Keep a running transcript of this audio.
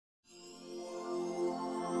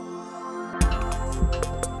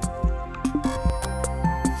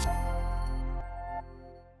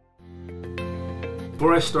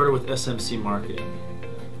Before I started with SMC marketing,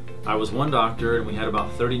 I was one doctor and we had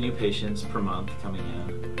about 30 new patients per month coming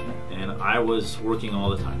in, and I was working all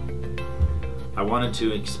the time. I wanted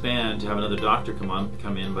to expand to have another doctor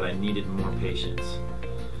come in, but I needed more patients.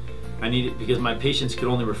 Because my patients could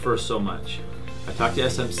only refer so much. I talked to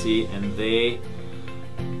SMC and they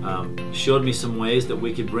showed me some ways that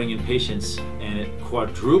we could bring in patients, and it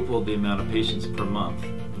quadrupled the amount of patients per month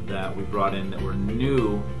that we brought in that were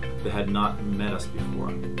new, that had not met us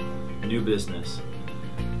before. New business.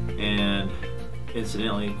 And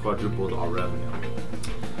incidentally quadrupled our revenue.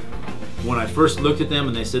 When I first looked at them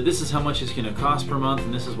and they said, this is how much it's going to cost per month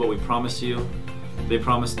and this is what we promise you, they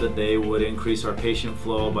promised that they would increase our patient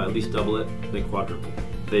flow by at least double it. They quadrupled.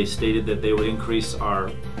 They stated that they would increase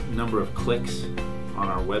our number of clicks on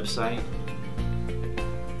our website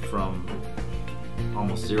from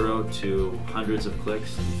almost 0 to hundreds of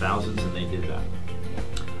clicks, thousands, and they did that.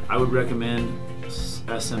 I would recommend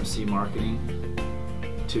SMC marketing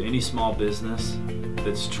to any small business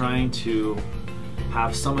that's trying to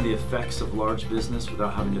have some of the effects of large business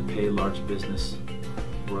without having to pay large business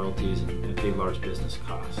royalties and pay large business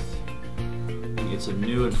costs. It's a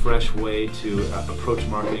new and fresh way to approach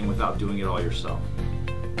marketing without doing it all yourself.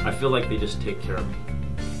 I feel like they just take care of me.